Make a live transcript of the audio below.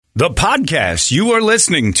The podcast you are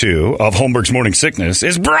listening to of Holmberg's Morning Sickness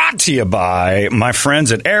is brought to you by my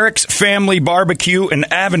friends at Eric's Family Barbecue in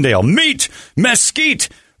Avondale. Meet, mesquite,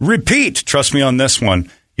 repeat. Trust me on this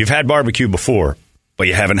one. You've had barbecue before, but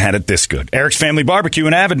you haven't had it this good. Eric's Family Barbecue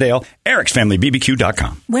in Avondale,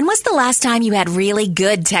 ericsfamilybbq.com. When was the last time you had really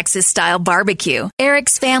good Texas-style barbecue?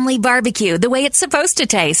 Eric's Family Barbecue, the way it's supposed to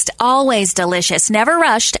taste. Always delicious, never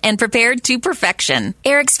rushed, and prepared to perfection.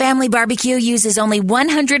 Eric's Family Barbecue uses only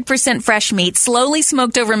 100% fresh meat, slowly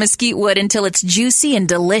smoked over mesquite wood until it's juicy and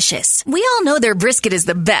delicious. We all know their brisket is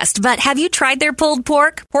the best, but have you tried their pulled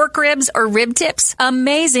pork, pork ribs, or rib tips?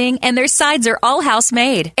 Amazing, and their sides are all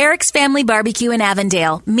house-made. Eric's Family Barbecue in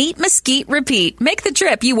Avondale. Meet, mesquite, repeat. Make the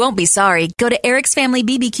trip. You won't be sorry. Go to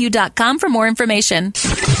ericsfamilybbq.com for more information.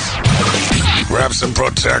 Grab some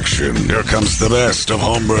protection. Here comes the best of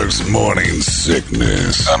Holmberg's Morning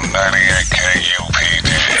Sickness. I'm 98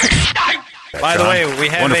 KUPD. By the way, we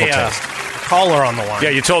have a caller on the line.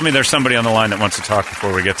 Yeah, you told me there's somebody on the line that wants to talk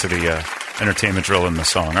before we get to the entertainment drill and the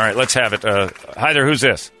song. All right, let's have it. Hi there, who's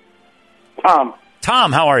this? Tom.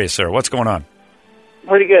 Tom, how are you, sir? What's going on?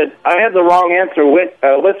 Pretty good. I had the wrong answer with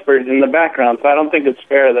whispers in the background, so I don't think it's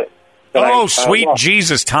fair that sweet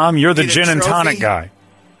Jesus, Tom, you're the gin and tonic guy.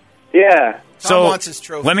 Yeah. Tom wants his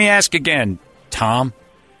trophy. Let me ask again, Tom,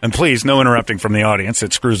 and please, no interrupting from the audience.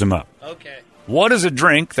 It screws him up. Okay. What is a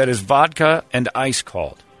drink that is vodka and ice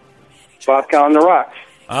called? Vodka on the rocks.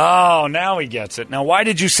 Oh, now he gets it. Now, why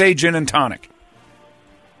did you say gin and tonic?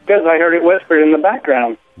 Because I heard it whispered in the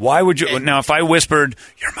background. Why would you? Now, if I whispered,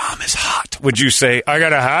 your mom is hot, would you say, I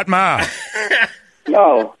got a hot mom?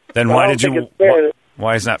 No. Then why did you?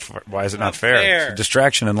 Why is it not fair? It's a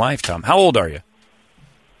distraction in life, Tom. How old are you?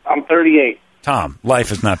 I'm 38. Tom, life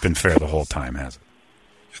has not been fair the whole time, has it?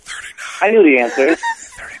 You're 39. I knew the answer.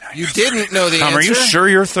 39. You didn't know the Tom, answer? are you sure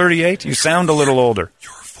you're 38? You sound a little older.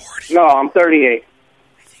 You're 40. No, I'm 38. I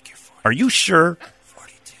think you're 40. Are you sure?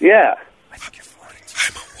 42. Yeah. I think you're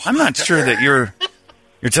 40. I'm not sure that you're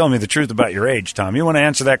telling me the truth about your age, Tom. You want to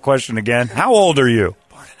answer that question again? How old are you?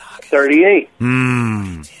 38.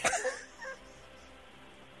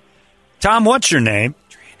 Tom, what's your name?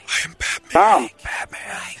 I am Batman. Tom.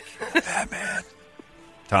 Batman.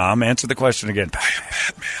 Tom, answer the question again.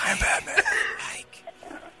 I am Batman.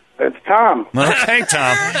 It's Tom. Okay,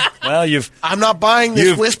 Tom. Well, I'm not buying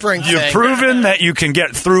this whispering thing. You've proven that you can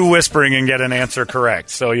get through whispering and get an answer correct.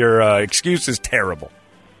 So your excuse is terrible.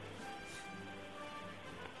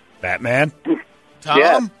 Batman? Tom?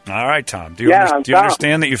 Yeah. All right, Tom. Do you I'm Tom.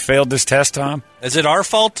 understand that you failed this test, Tom? Is it our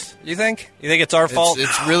fault, you think? You think it's our fault?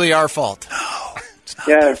 It's really our fault. No, it's not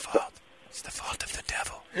Yeah, their it's- fault. It's the fault of the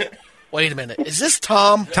devil. Wait a minute. Is this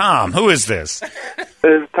Tom? Tom, who is this?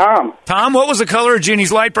 It's Tom. Tom, what was the color of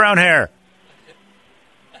Jeannie's light brown hair?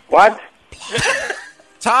 What?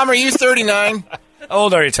 Tom, are you 39? How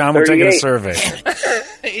old are you, Tom? We're taking a 38. survey.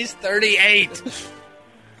 He's 38.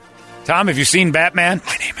 Tom, have you seen Batman?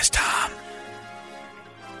 My name is Tom.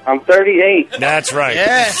 I'm 38. That's right.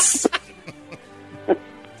 Yes.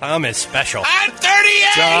 Tom is special. I'm 38.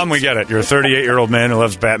 Tom, we get it. You're a 38-year-old man who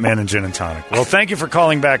loves Batman and gin and tonic. Well, thank you for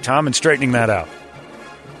calling back, Tom, and straightening that out.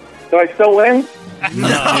 Do I still win? No,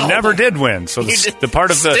 you never did win. So the part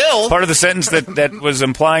of the sentence that was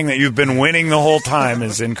implying that you've been winning the whole time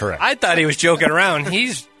is incorrect. I thought he was joking around.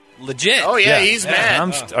 He's legit. Oh, yeah, he's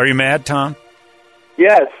mad. Are you mad, Tom?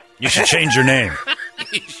 Yes. You should change your name.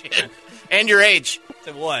 And your age.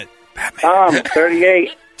 To what? Tom,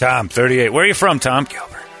 38. Tom, 38. Where are you from, Tom?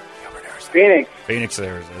 Gilbert, Arizona. Phoenix. Phoenix,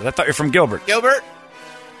 Arizona. I thought you're from Gilbert. Gilbert?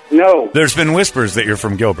 No. There's been whispers that you're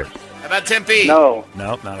from Gilbert. How about Tempe? No.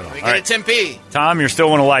 No, not at all. We All get a right. Tempe. Tom, you're still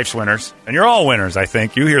one of life's winners. And you're all winners, I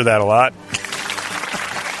think. You hear that a lot.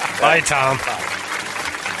 Bye, Tom.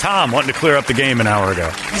 Tom wanted to clear up the game an hour ago.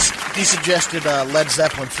 He suggested Led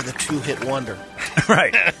Zeppelin for the two-hit wonder.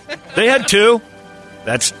 Right. They had two.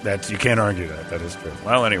 That's you can't argue that. That is true.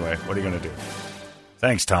 Well, anyway, what are you going to do?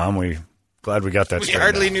 Thanks, Tom. Glad we got that We straightened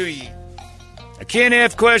hardly out. knew ye. I can't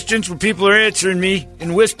have questions when people are answering me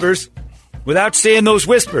in whispers without saying those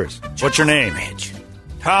whispers. What's your name?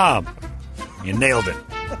 Tom. You nailed it.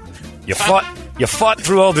 You fought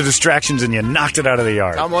through all the distractions and you knocked it out of the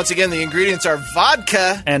yard. Once again, the ingredients are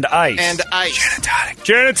vodka And ice. and ice.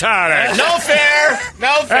 Gin and tonic. No fair.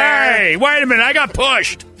 No fair. Hey, wait a minute. I got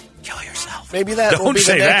pushed. Kill yourself. Maybe that will Don't be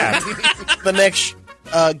say the next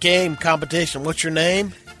game competition. What's your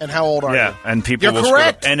name and how old are Yeah, you? and people You're will screw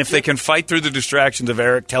correct. up. And if they can fight through the distractions of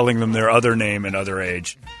Eric telling them their other name and other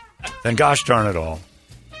age, then gosh darn it all.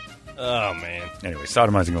 Oh, man. Anyway,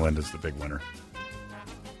 Sodomizing Melinda's the big winner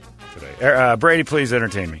today. Brady, please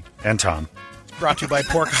entertain me. And Tom. Brought to you by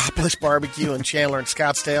Porkopolis Barbecue in Chandler and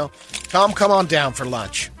Scottsdale. Tom, come on down for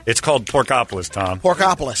lunch. It's called Porkopolis, Tom.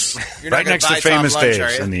 Porkopolis. You're not Right gonna next to buy Tom Famous lunch, are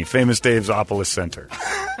Dave's you? in the Famous Dave's Opolis Center.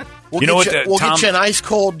 We'll You know get what, We'll Tom- get you an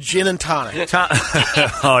ice-cold gin and tonic. Tom,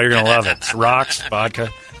 oh, you're going to love it. It's rocks, vodka.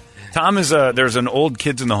 Tom is there's an old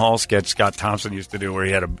Kids in the Hall sketch Scott Thompson used to do where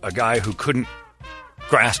he had a guy who couldn't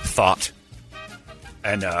grasp thought.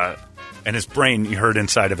 And his brain, you heard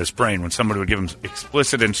inside of his brain, when somebody would give him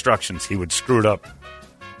explicit instructions, he would screw it up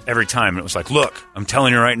every time. And it was like, look, I'm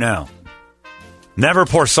telling you right now, never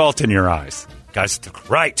pour salt in your eyes. Guys took,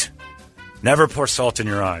 right. Never pour salt in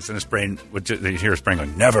your eyes. And his brain would just, you'd hear his brain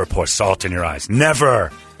going, never pour salt in your eyes.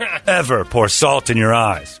 Never, ever pour salt in your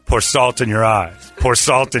eyes. Pour salt in your eyes. Pour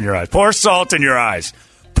salt in your eyes. Pour salt in your eyes.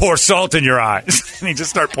 Pour salt in your eyes. And he'd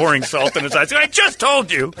just start pouring salt in his eyes. I just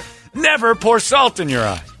told you, never pour salt in your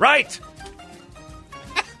eyes. Right?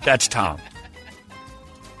 That's Tom.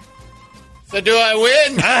 So do I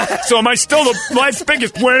win? So am I still the life's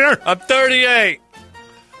biggest winner? I'm 38.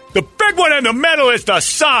 The big one in the middle is the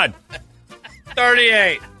sun.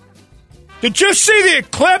 38. Did you see the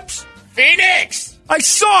eclipse? Phoenix! I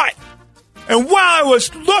saw it. And while I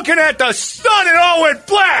was looking at the sun, it all went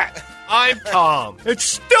black. I'm Tom. It's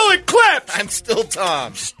still eclipsed. I'm still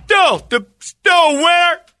Tom. Still a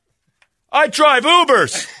winner. I drive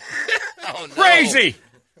Ubers. Oh, no. Crazy.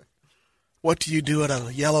 What do you do at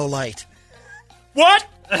a yellow light? What?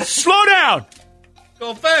 Slow down.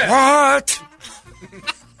 Go fast.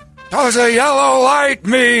 What does a yellow light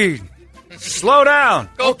mean? Slow down.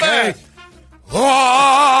 Go fast.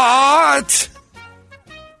 What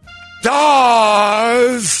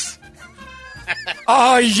does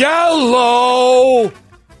a yellow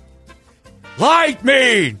light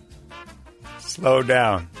mean? Slow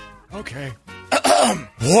down. Okay.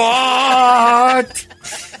 What?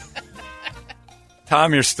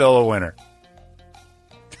 Tom, you're still a winner.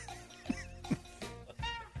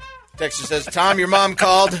 Dexter says, Tom, your mom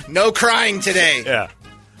called. No crying today. Yeah.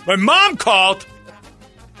 My mom called.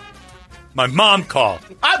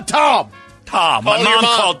 I'm Tom. Tom. Call My your mom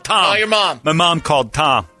mom. called Tom. Call your mom. My mom called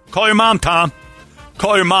Tom. Call your mom, Tom.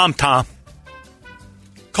 Call your mom, Tom.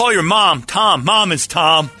 Call your mom, Tom. Mom is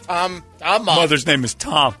Tom. Tom, mom. Mother's name is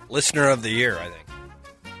Tom. Listener of the year, I think.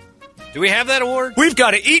 Do we have that award? We've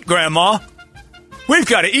got to eat, Grandma. We've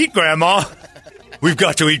got to eat, Grandma. We've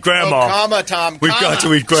got to eat, Grandma. Oh, comma, Tom. We've comma. got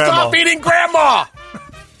to eat, Grandma. Stop eating Grandma!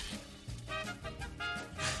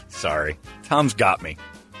 Sorry. Tom's got me.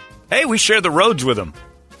 Hey, we share the roads with him.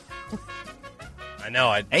 I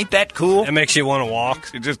know. Ain't that cool? That makes you want to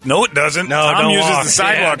walk. You just no, it doesn't. No, Tom don't uses walk. the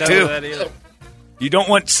sidewalk Yeah, don't too. do that either. You don't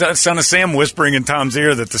want Son of Sam whispering in Tom's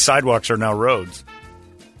ear that the sidewalks are now roads.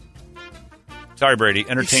 Sorry, Brady.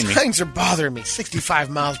 Entertain me. These things are bothering me. 65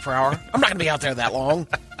 miles per hour. I'm not going to be out there that long.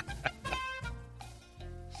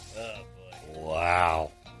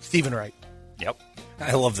 Wow. Stephen Wright. Yep.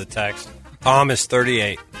 I love the text. Tom is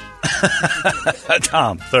 38.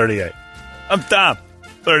 Tom, 38. I'm Tom,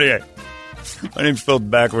 38. My name's spelled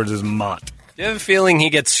backwards as Mott. Do you have a feeling he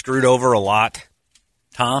gets screwed over a lot?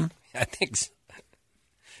 Tom, I think so.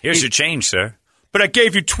 here's your change, sir. But I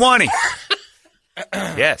gave you 20.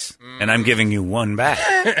 Yes, and I'm giving you one back.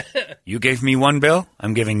 You gave me one bill,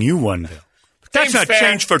 I'm giving you one bill. But that's Seems not fair.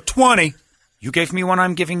 change for 20. You gave me one,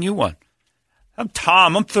 I'm giving you one. I'm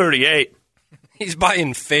Tom, I'm 38. He's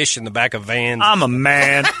buying fish in the back of vans. I'm a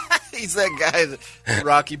man. He's that guy, the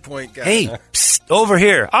Rocky Point guy. Hey, psst, over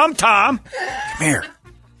here. I'm Tom. Come here.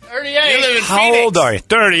 38. You live in How Phoenix. old are you?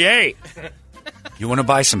 38. You want to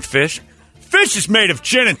buy some fish? Fish is made of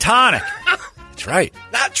gin and tonic. That's right.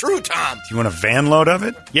 Not true, Tom. Do you want a van load of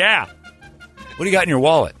it? Yeah. What do you got in your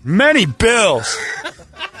wallet? Many bills.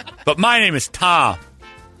 But my name is Tom.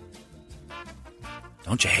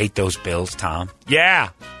 Don't you hate those bills, Tom? Yeah.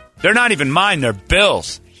 They're not even mine. They're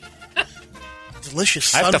Bill's.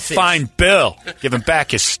 Delicious I have sunfish. to find Bill. Give him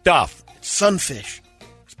back his stuff. Sunfish.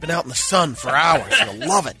 It's been out in the sun for hours. You'll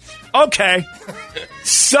love it. Okay.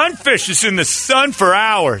 Sunfish is in the sun for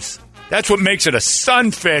hours. That's what makes it a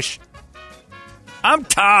sunfish. I'm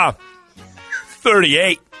Tom.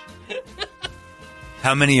 38.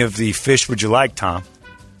 How many of the fish would you like, Tom?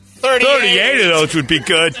 38 of those would be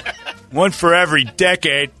good. One for every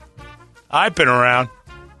decade. I've been around.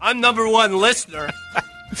 I'm number one listener.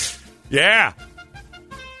 Yeah.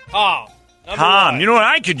 Oh, Tom, you know what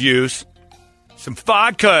I could use? Some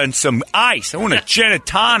vodka and some ice. I want a gin and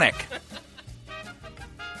tonic.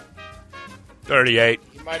 38.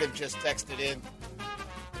 You might have just texted in.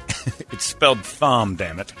 It's spelled thumb,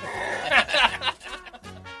 damn it.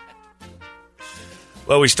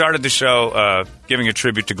 Well, we started the show giving a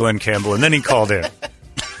tribute to Glenn Campbell, and then he called in.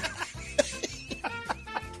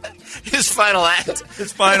 final act.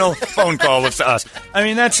 His final phone call was to us. I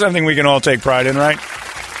mean, that's something we can all take pride in, right?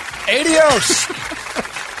 Adios.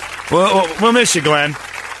 We'll miss you, Glenn.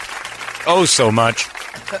 Oh, so much.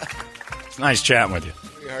 It's nice chatting with you.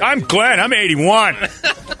 I'm Glenn. I'm 81.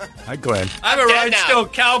 Hi, Glenn. I'm a rhinestone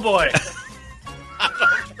cowboy.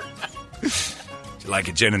 Do you like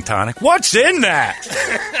a gin and tonic? What's in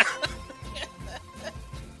that?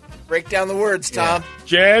 Break down the words, Tom.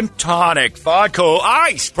 Gin, tonic, vodka,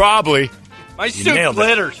 ice, probably. My You suit nailed it.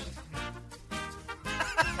 glitters.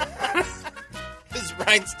 His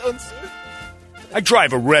rhinestone suit. I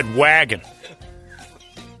drive a red wagon.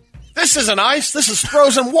 This isn't ice. This is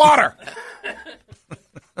frozen water.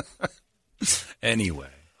 Anyway,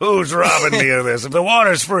 who's robbing me of this? If the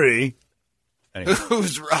water's free, anyway,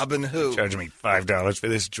 Who's robbing who? charging me $5 for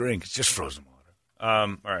this drink. It's just frozen water.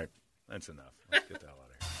 All right, that's enough. Let's get the hell out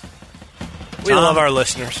of here. We love our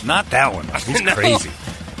listeners. Not that one. He's crazy.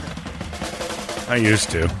 I used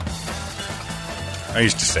to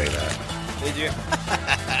say that. Did you?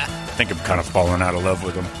 I think I'm kind of falling out of love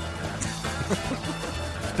with him.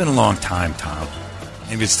 It's been a long time, Tom.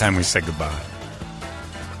 Maybe it's time we say goodbye.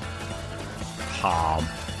 Tom.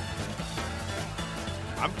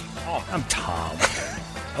 I'm Tom.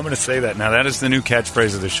 I'm going to say that now. That is the new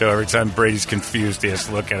catchphrase of the show. Every time Brady's confused, he has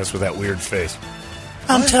to look at us with that weird face.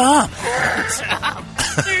 I'm Tom.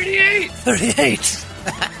 38. 38.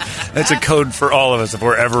 That's a code for all of us if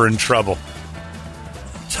we're ever in trouble.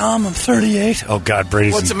 Tom, I'm 38. Oh, God,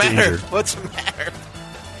 Brady's What's the in matter? danger. What's the matter?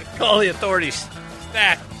 Call the authorities.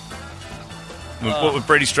 Stack. What was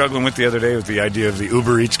Brady struggling with the other day with the idea of the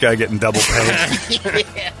Uber Eats guy getting double pay?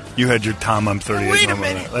 You had your Tom, I'm 38. Wait a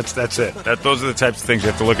moment. minute. That's it. Those are the types of things you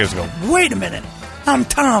have to look at and go, wait a minute. I'm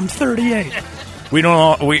Tom, 38. We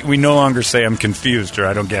no longer say I'm confused or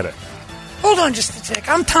I don't get it. Hold on just a tick.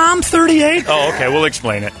 I'm Tom, 38. Oh, okay. We'll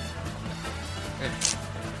explain it.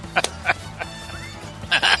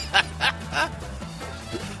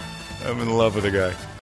 I'm in love with the guy.